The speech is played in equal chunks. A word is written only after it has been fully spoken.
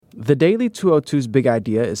The Daily 202's Big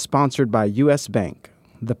Idea is sponsored by U.S. Bank,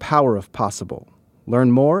 the power of possible.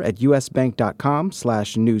 Learn more at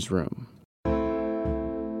usbank.com/newsroom.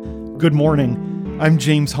 Good morning. I'm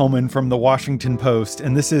James Hohmann from The Washington Post,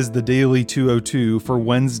 and this is the Daily 202 for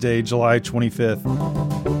Wednesday, July 25th.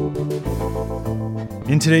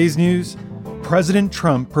 In today's news, President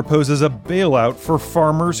Trump proposes a bailout for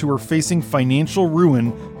farmers who are facing financial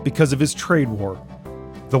ruin because of his trade war.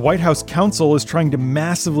 The White House counsel is trying to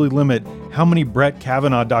massively limit how many Brett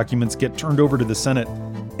Kavanaugh documents get turned over to the Senate.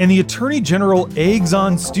 And the Attorney General eggs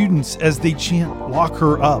on students as they chant, "Lock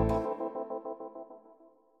her up."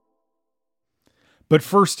 But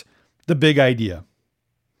first, the big idea.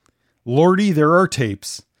 Lordy, there are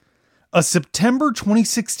tapes. A September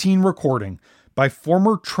 2016 recording by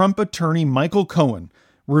former Trump attorney Michael Cohen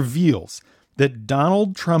reveals that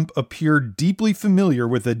Donald Trump appeared deeply familiar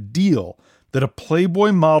with a deal that a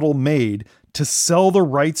Playboy model made to sell the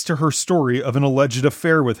rights to her story of an alleged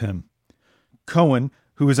affair with him. Cohen,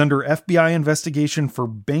 who is under FBI investigation for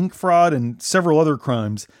bank fraud and several other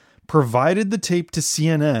crimes, provided the tape to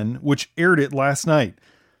CNN, which aired it last night.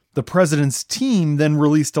 The president's team then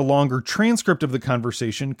released a longer transcript of the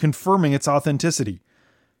conversation confirming its authenticity.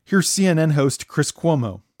 Here's CNN host Chris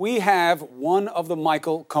Cuomo. We have one of the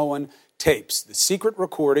Michael Cohen tapes, the secret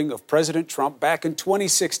recording of President Trump back in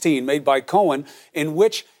 2016 made by Cohen, in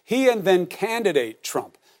which he and then candidate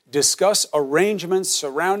Trump discuss arrangements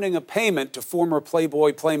surrounding a payment to former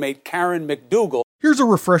Playboy playmate Karen McDougal. Here's a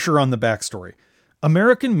refresher on the backstory.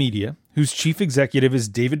 American Media, whose chief executive is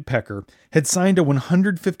David Pecker, had signed a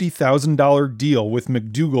 $150,000 deal with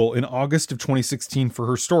McDougal in August of 2016 for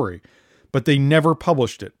her story, but they never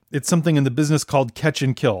published it. It's something in the business called catch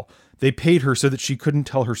and kill. They paid her so that she couldn't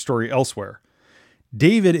tell her story elsewhere.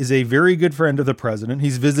 David is a very good friend of the president.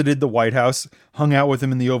 He's visited the White House, hung out with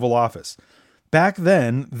him in the Oval Office. Back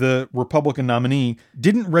then, the Republican nominee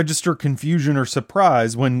didn't register confusion or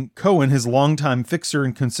surprise when Cohen, his longtime fixer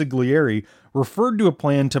and consigliere, referred to a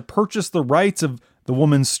plan to purchase the rights of the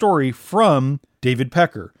woman's story from David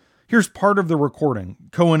Pecker. Here's part of the recording.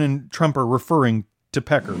 Cohen and Trump are referring to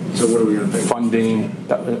Pecker. So what are we going to pay? Funding,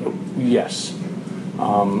 yes.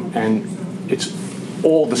 And it's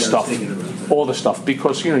all the stuff,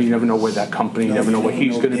 because, you never know where that company, you never know where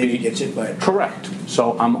he's going to be. Gets hit by it. Correct.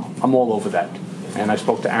 So I'm all over that. And I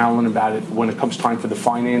spoke to Alan about it when it comes time for the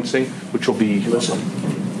financing, which will be... Listen,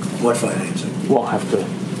 what financing? We'll have to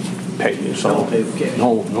pay you. So I'll pay with cash.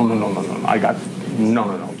 No. I got...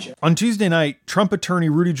 No. On Tuesday night, Trump attorney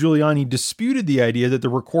Rudy Giuliani disputed the idea that the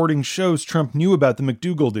recording shows Trump knew about the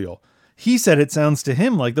McDougal deal. He said it sounds to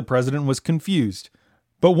him like the president was confused.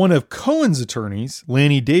 But one of Cohen's attorneys,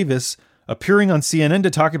 Lanny Davis, appearing on CNN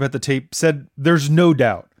to talk about the tape, said there's no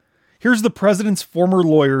doubt. Here's the president's former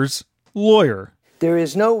lawyer's lawyer. There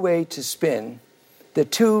is no way to spin the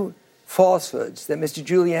two falsehoods that Mr.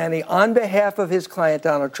 Giuliani, on behalf of his client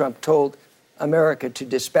Donald Trump, told America to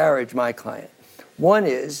disparage my client. One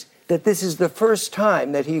is that this is the first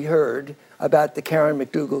time that he heard about the Karen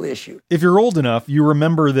McDougal issue. If you're old enough, you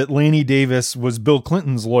remember that Lanny Davis was Bill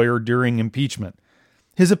Clinton's lawyer during impeachment.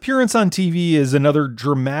 His appearance on TV is another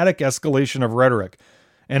dramatic escalation of rhetoric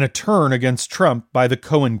and a turn against Trump by the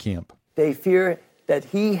Cohen camp. They fear that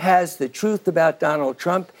he has the truth about Donald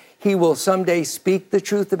Trump. He will someday speak the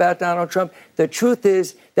truth about Donald Trump. The truth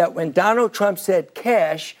is that when Donald Trump said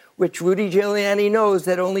cash, which Rudy Giuliani knows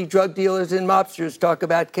that only drug dealers and mobsters talk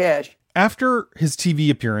about cash. After his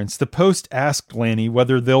TV appearance, the Post asked Lanny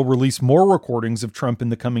whether they'll release more recordings of Trump in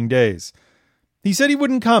the coming days. He said he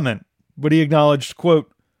wouldn't comment, but he acknowledged,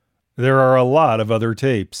 quote, "There are a lot of other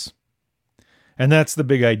tapes." And that's the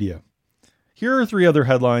big idea. Here are three other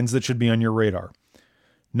headlines that should be on your radar.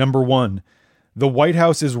 Number one, the White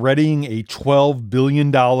House is readying a $12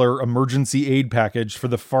 billion emergency aid package for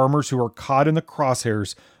the farmers who are caught in the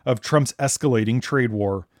crosshairs of Trump's escalating trade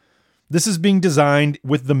war. This is being designed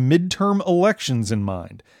with the midterm elections in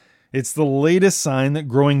mind. It's the latest sign that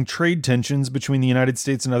growing trade tensions between the United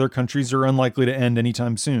States and other countries are unlikely to end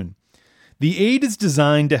anytime soon. The aid is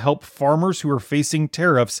designed to help farmers who are facing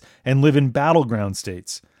tariffs and live in battleground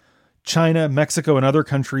states. China, Mexico, and other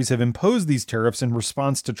countries have imposed these tariffs in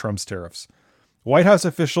response to Trump's tariffs. White House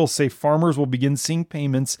officials say farmers will begin seeing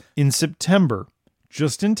payments in September,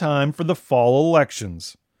 just in time for the fall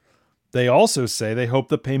elections. They also say they hope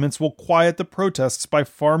the payments will quiet the protests by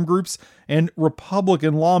farm groups and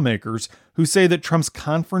Republican lawmakers who say that Trump's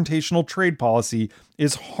confrontational trade policy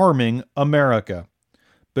is harming America.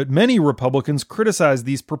 But many Republicans criticize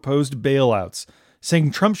these proposed bailouts,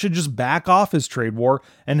 saying Trump should just back off his trade war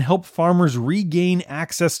and help farmers regain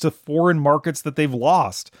access to foreign markets that they've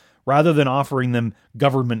lost, rather than offering them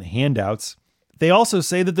government handouts. They also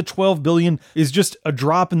say that the $12 billion is just a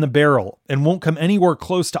drop in the barrel and won't come anywhere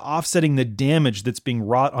close to offsetting the damage that's being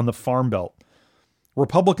wrought on the Farm Belt.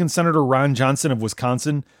 Republican Senator Ron Johnson of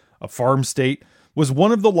Wisconsin, a farm state, was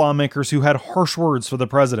one of the lawmakers who had harsh words for the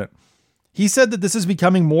president. He said that this is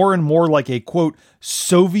becoming more and more like a, quote,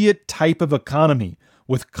 Soviet type of economy,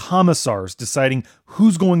 with commissars deciding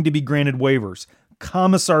who's going to be granted waivers,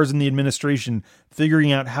 commissars in the administration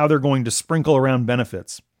figuring out how they're going to sprinkle around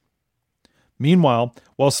benefits. Meanwhile,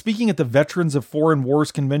 while speaking at the Veterans of Foreign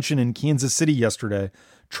Wars Convention in Kansas City yesterday,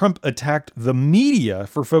 Trump attacked the media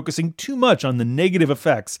for focusing too much on the negative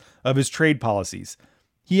effects of his trade policies.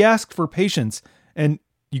 He asked for patience, and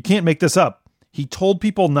you can't make this up. He told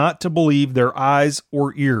people not to believe their eyes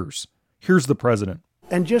or ears. Here's the president.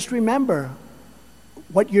 And just remember,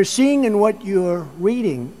 what you're seeing and what you're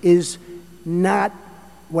reading is not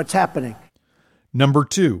what's happening. Number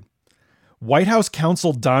 2. White House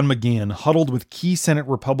counsel Don McGahn huddled with key Senate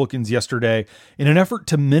Republicans yesterday in an effort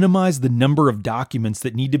to minimize the number of documents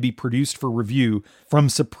that need to be produced for review from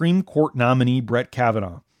Supreme Court nominee Brett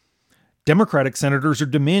Kavanaugh. Democratic senators are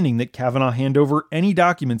demanding that Kavanaugh hand over any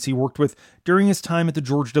documents he worked with during his time at the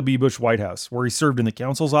George W. Bush White House, where he served in the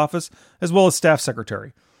counsel's office as well as staff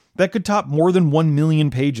secretary. That could top more than 1 million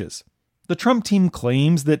pages. The Trump team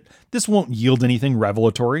claims that this won't yield anything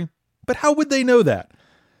revelatory, but how would they know that?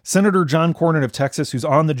 Senator John Cornyn of Texas, who's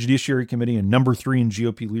on the Judiciary Committee and number 3 in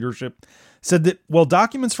GOP leadership, said that while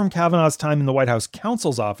documents from Kavanaugh's time in the White House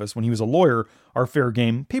counsel's office when he was a lawyer are fair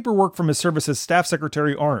game, paperwork from his service as staff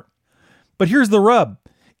secretary aren't. But here's the rub.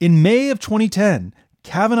 In May of 2010,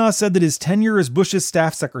 Kavanaugh said that his tenure as Bush's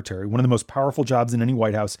staff secretary, one of the most powerful jobs in any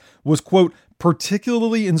White House, was, quote,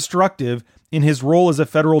 particularly instructive in his role as a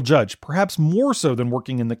federal judge, perhaps more so than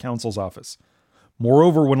working in the counsel's office.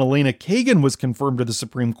 Moreover, when Elena Kagan was confirmed to the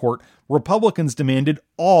Supreme Court, Republicans demanded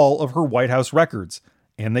all of her White House records,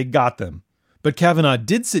 and they got them. But Kavanaugh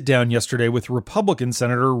did sit down yesterday with Republican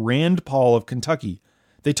Senator Rand Paul of Kentucky.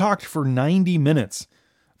 They talked for 90 minutes.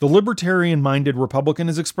 The libertarian-minded Republican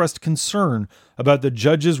has expressed concern about the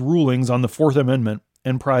judge's rulings on the Fourth Amendment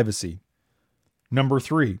and privacy. Number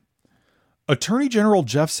 3. Attorney General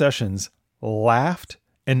Jeff Sessions laughed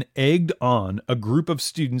and egged on a group of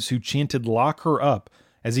students who chanted "Lock her up"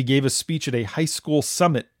 as he gave a speech at a high school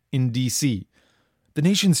summit in D.C. The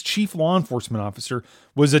nation's chief law enforcement officer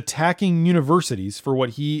was attacking universities for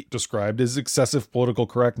what he described as excessive political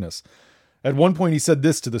correctness. At one point, he said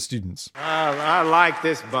this to the students. I like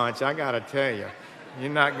this bunch, I gotta tell you. You're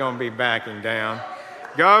not gonna be backing down.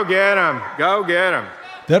 Go get them, go get them.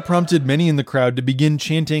 That prompted many in the crowd to begin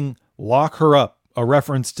chanting "Lock her up," a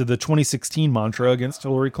reference to the 2016 mantra against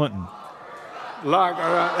Hillary Clinton. Lock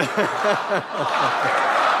her up.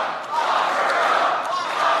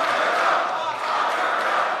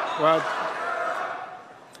 Well,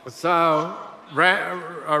 so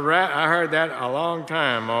I heard that a long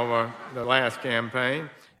time over the last campaign.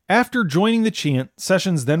 After joining the chant,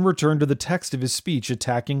 Sessions then returned to the text of his speech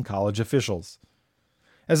attacking college officials.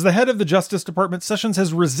 As the head of the Justice Department, Sessions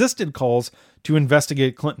has resisted calls to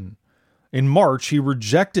investigate Clinton. In March, he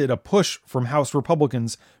rejected a push from House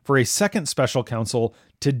Republicans for a second special counsel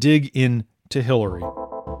to dig into Hillary.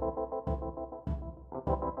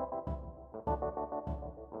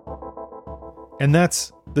 And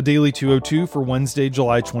that's the Daily 202 for Wednesday,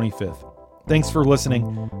 July 25th. Thanks for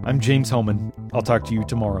listening. I'm James Hohmann. I'll talk to you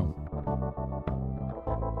tomorrow.